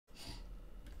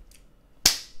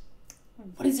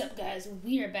What is up, guys?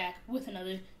 We are back with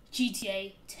another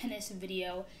GTA tennis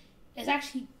video. It's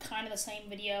actually kind of the same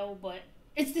video, but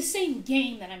it's the same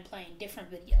game that I'm playing,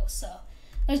 different video. So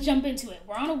let's jump into it.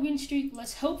 We're on a win streak.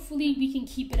 Hopefully we can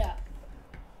keep it up.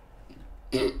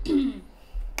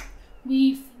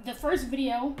 The first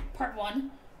video, part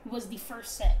 1, was the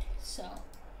first set. So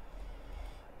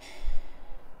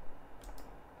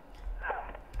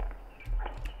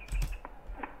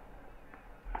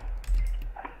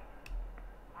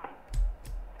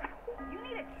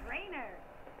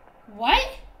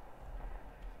what?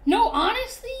 No,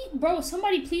 honestly, bro,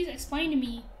 somebody please explain to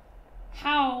me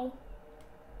how.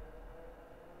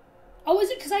 Oh,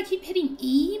 is it because I keep hitting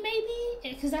E,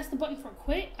 maybe? Because that's the button for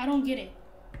quit? I don't get it.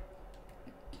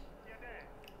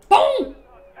 Boom!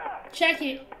 Check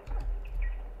it.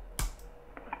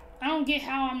 I don't get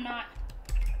how I'm not.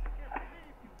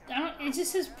 It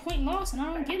just says point loss, and I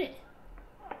don't get it.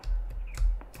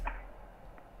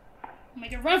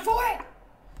 Make it run for it!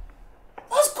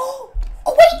 Let's go!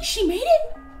 Oh wait, she made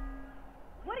it?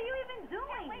 What are you even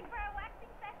doing? Wait for our waxing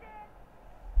session.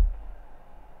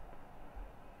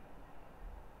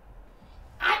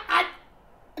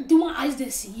 Do my eyes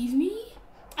deceive me?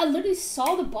 I literally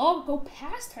saw the ball go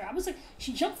past her. I was like,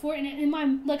 she jumped for it, and in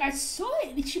my, I saw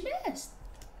it, and she missed.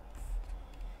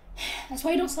 That's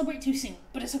why you don't celebrate too soon.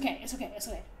 But it's okay, it's okay, it's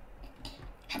okay.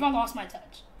 Have I lost my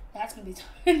touch? That's gonna be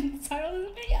the title of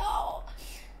the video.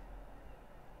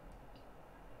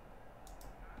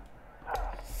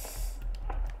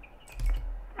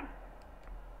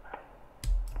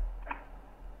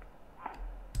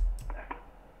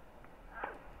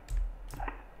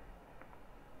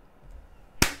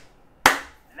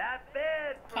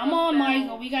 Come on,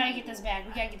 Michael. We gotta get this back.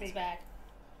 We gotta get this back.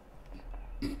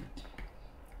 Come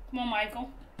on, Michael.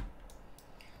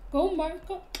 Go,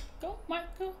 Michael. Go,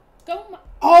 Michael. Go, Michael.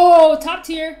 Oh, top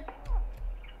tier.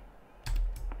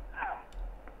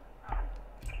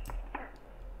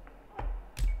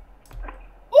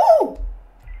 Ooh!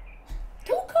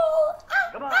 Too cool.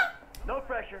 Come on. No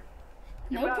pressure.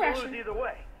 No pressure. Lose either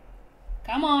way.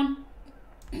 Come on.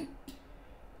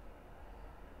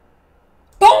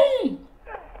 Boom!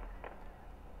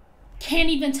 Can't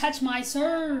even touch my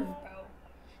serve, bro.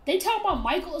 They talk about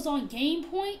Michael is on game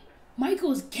point.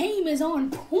 Michael's game is on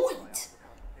point.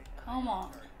 Come on.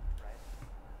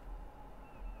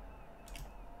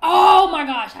 Oh my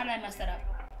gosh, how did I mess that up?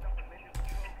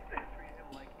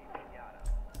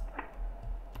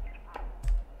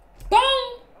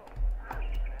 Boom!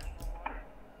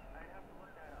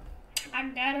 I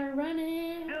gotta run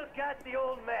it. Still got the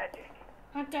old magic.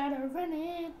 I gotta run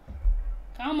it.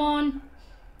 Come on.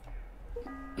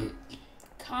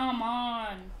 Come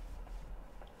on.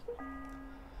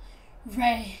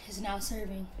 Ray is now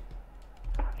serving.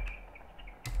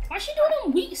 Why is she doing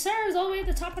them weak serves all the way at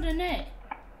the top of the net?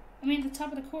 I mean, the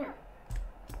top of the court.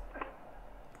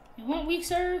 You want weak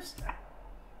serves?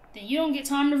 Then you don't get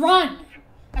time to run.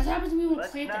 That's what happens when we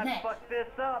play at the net. Fuck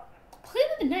this up. Playing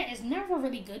at the net is never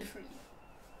really good for you.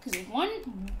 Because if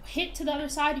one hit to the other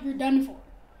side, you're done for.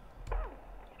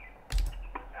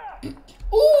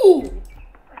 Ooh!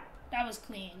 That was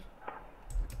clean.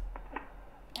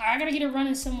 Alright, I gotta get it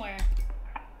running somewhere.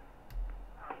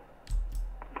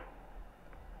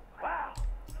 Wow,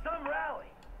 some rally.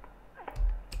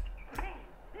 Hey,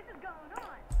 this is going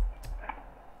on.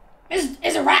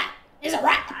 It's a wrap! It's a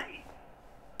wrap!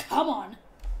 Come on.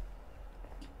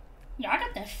 Yeah, I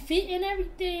got that fit and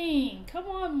everything. Come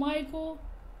on, Michael.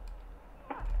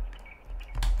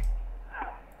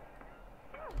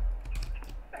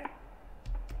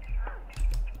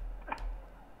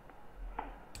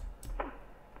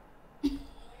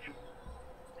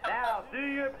 Do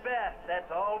your best.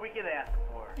 That's all we can ask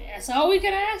for. Yeah, that's all we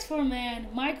can ask for, man.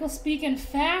 Michael speaking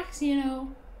facts, you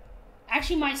know.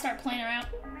 Actually might start playing around.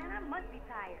 Man, I must be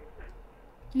tired.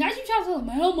 Now you try to tell him,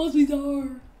 man, I must be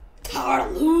tired.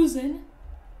 Tired of losing.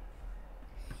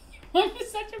 I'm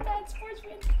such a bad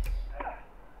sportsman.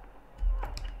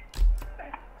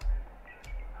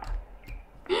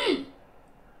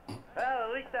 Well,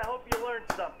 at least I hope you learned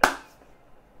something.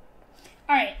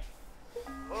 Alright.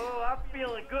 Oh, I'm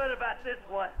feeling good about this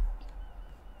one.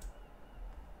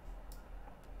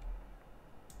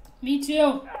 Me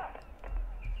too.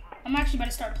 I'm actually about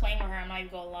to start playing with her, I'm not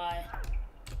even gonna lie.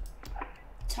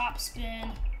 Top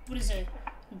spin. What is it?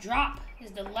 Drop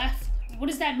is the left. What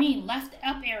does that mean? Left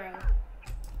up arrow.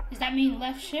 Does that mean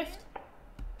left shift?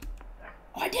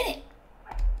 Oh, I did it!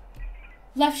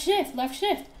 Left shift, left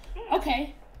shift.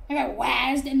 Okay. I got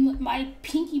wazzed and my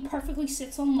pinky perfectly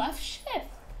sits on left shift.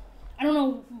 I don't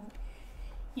know,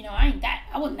 you know, I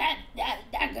wasn't that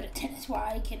good at tennis where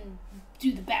I can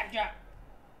do the backdrop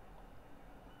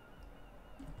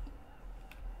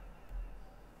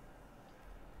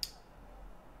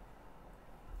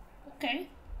Okay.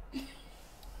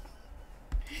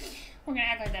 We're gonna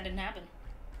act like that didn't happen.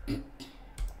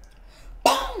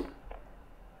 Boom!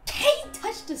 Kate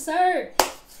touched the serve.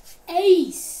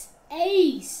 Ace.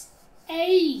 Ace.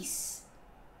 Ace.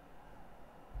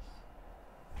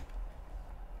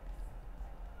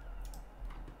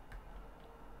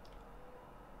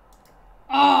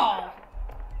 Oh.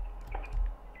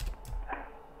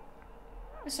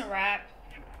 It's a wrap.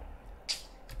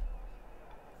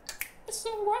 It's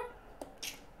alright.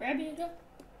 Wrap it up.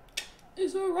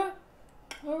 It's alright.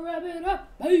 I'll wrap it up.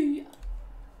 Hey.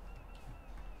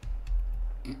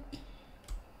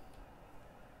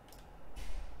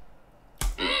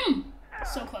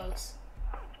 So close.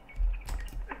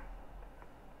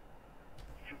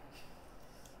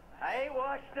 I ain't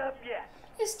washed up yet.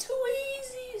 It's too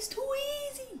easy. It's too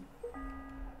easy.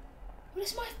 But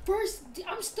it's my first.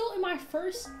 I'm still in my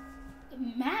first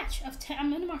match of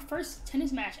I'm in my first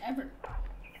tennis match ever.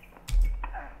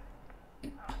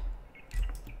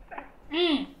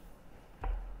 Oh.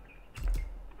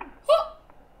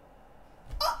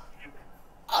 Oh.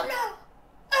 Oh no.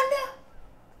 Oh no.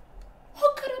 Who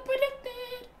could have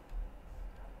predicted?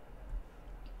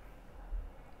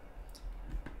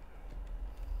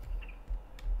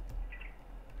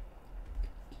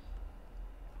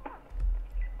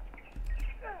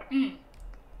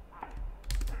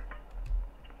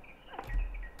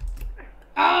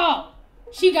 Oh,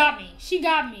 she got me. She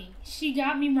got me. She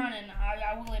got me running.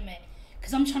 I will admit,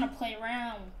 because I'm trying to play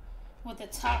around with the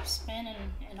top spin,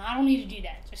 and I don't need to do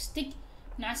that. Just stick.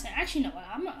 Nice. Actually, no.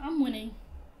 I'm winning,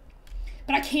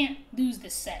 but I can't lose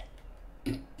this set.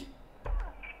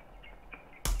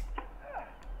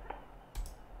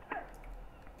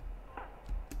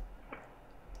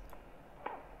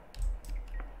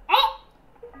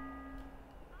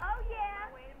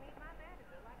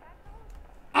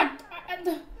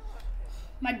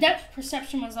 My depth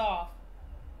perception was off.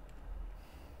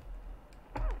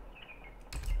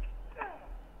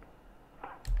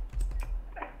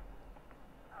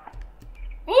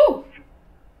 Ooh! Oh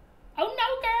no,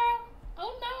 girl!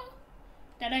 Oh no!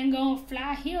 That ain't gonna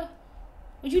fly here.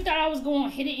 But you thought I was gonna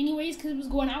hit it anyways because it was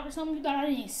going out or something? You thought I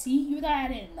didn't see? You thought I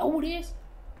didn't know this?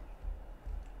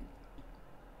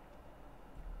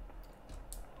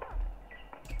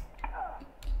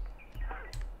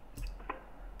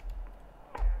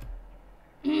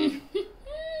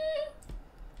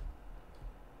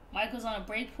 Michael's on a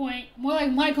break point. More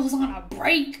like Michael's on a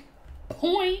break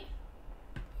point.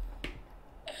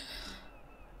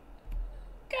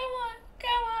 Come on,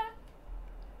 come on.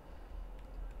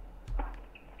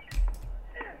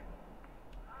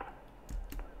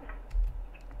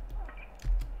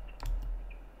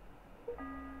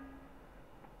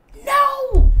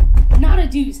 No! Not a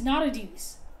deuce, not a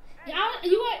deuce.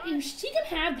 She can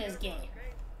have this game.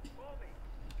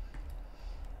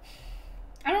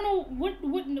 I don't know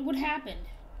what happened.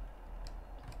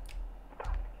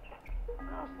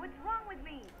 Oh, what's wrong with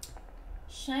me?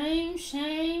 Shame,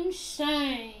 shame,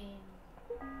 shame.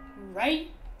 Right?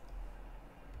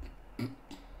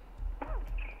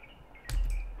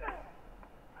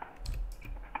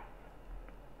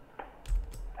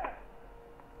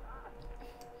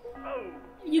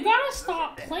 You gotta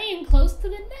stop playing close to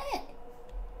the net.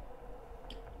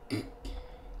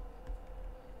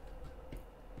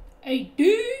 A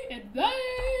D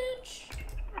advantage.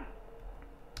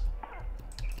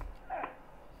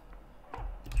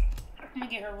 I'm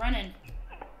gonna get her running.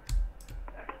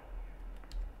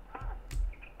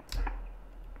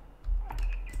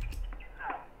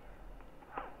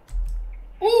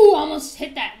 Ooh, almost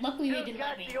hit that. Luckily they didn't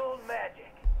let me. The old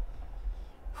magic.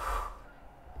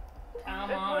 Come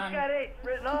This on. one's got 8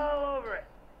 written all over it.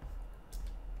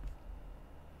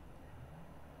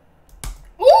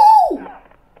 Ooh!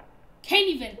 Can't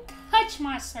even touch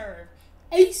my serve.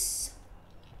 Ace.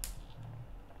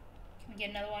 Can we get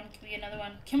another one? Can we get another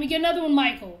one? Can we get another one,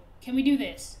 Michael? Can we do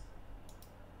this?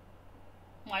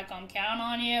 Michael, I'm counting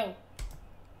on you.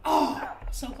 Oh,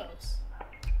 so close.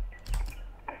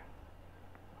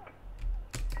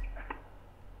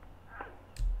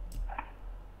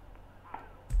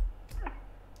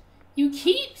 You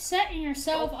keep setting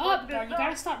yourself up, dog. You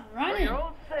gotta stop running.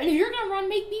 And if you're gonna run,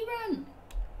 make me run.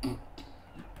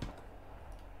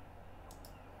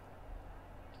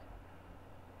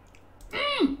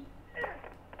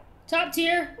 Top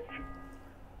tier.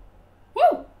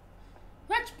 Woo!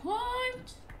 Match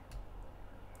point.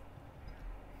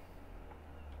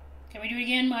 Can we do it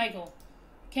again, Michael?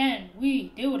 Can we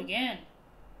do it again?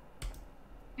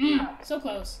 So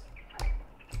close.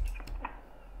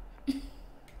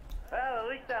 Well, at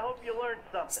least I hope you learned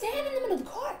something. Stand in the middle of the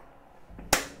court.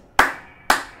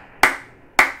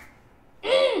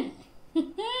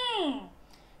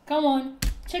 Come on.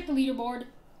 Check the leaderboard.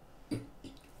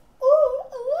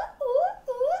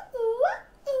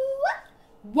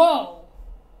 Whoa.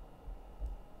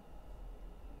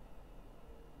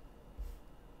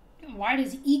 Why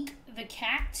does Eek the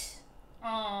cat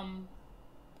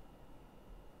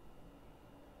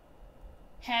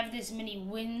have this many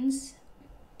wins?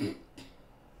 I'm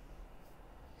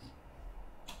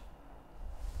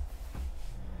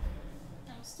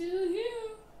still here.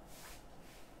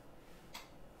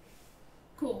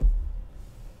 Cool.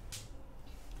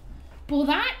 Well,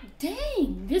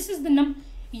 dang, this is the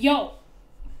yo.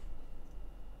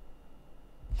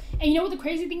 And you know what the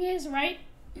crazy thing is, right?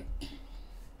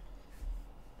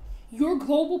 Your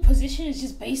global position is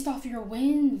just based off your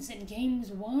wins in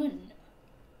games won.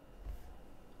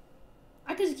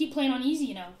 I could just keep playing on easy,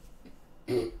 you know.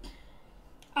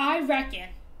 I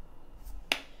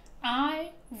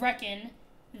reckon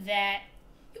that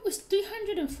it was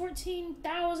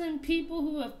 314,000 people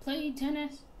who have played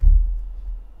tennis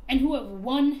and who have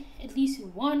won at least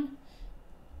one.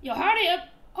 Yo, how are they up?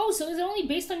 Oh, so is it only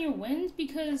based on your wins?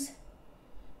 Because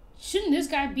shouldn't this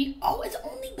guy be... Oh, it's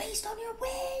only based on your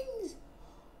wins.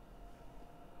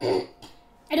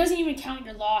 It doesn't even count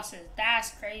your losses.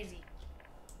 That's crazy.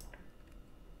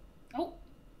 Oh.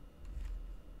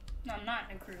 No, I'm not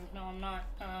in a crew. No, I'm not.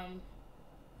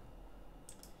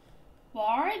 Well,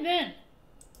 alright then.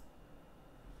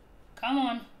 Come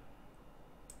on.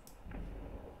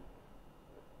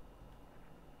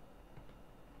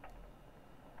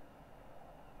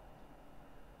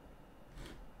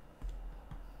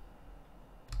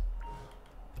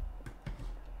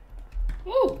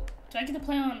 Ooh, do I get to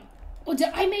play on... Oh,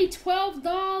 I made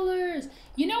 $12.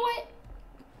 You know what?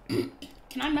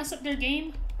 Can I mess up their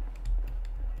game?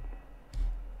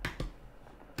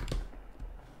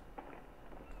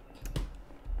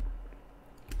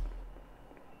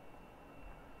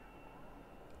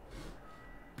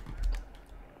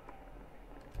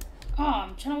 Oh,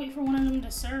 I'm trying to wait for one of them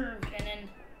to serve and then...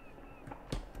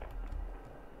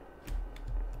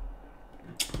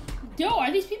 Yo,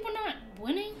 are these people not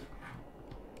winning?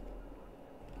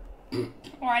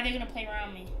 Or are they gonna play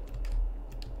around me?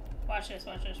 Watch this,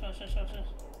 watch this, watch this, watch this.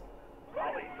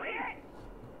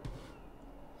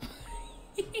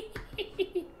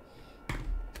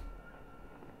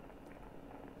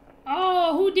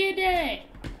 Oh, who did that?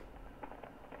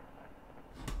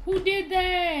 Who did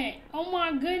that? Oh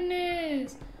my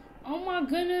goodness. Oh my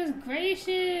goodness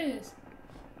gracious.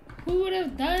 Who would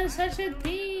have done such a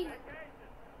thing?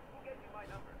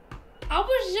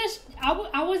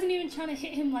 I wasn't even trying to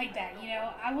hit him like that, you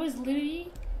know? I was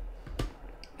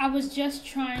just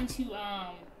trying to,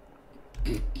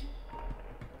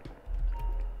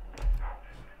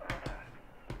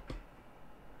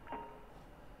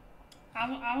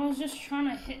 I was just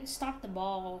trying to stop the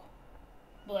ball,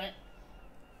 but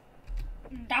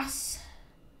that's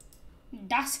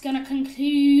gonna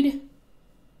conclude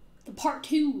the part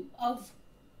 2 of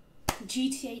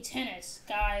GTA Tennis,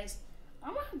 guys.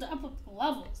 I'm gonna have to up the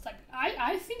levels. Like,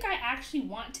 I think I actually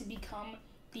want to become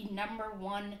the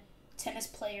 #1 tennis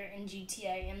player in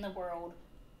GTA in the world.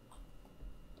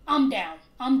 I'm down.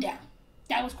 I'm down.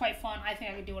 That was quite fun. I think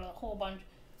I could do it a whole bunch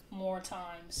more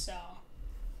times, so.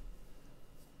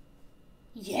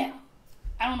 Yeah.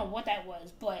 I don't know what that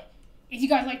was, but if you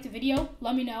guys liked the video,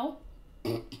 let me know.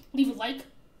 Leave a like,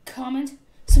 comment,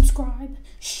 subscribe,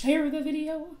 share the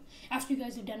video. After you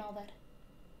guys have done all that,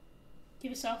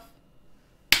 give yourself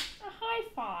a high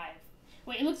five.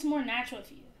 Wait, it looks more natural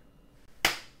if you...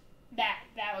 That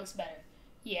looks better.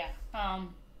 Yeah.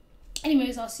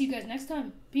 Anyways, I'll see you guys next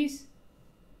time. Peace.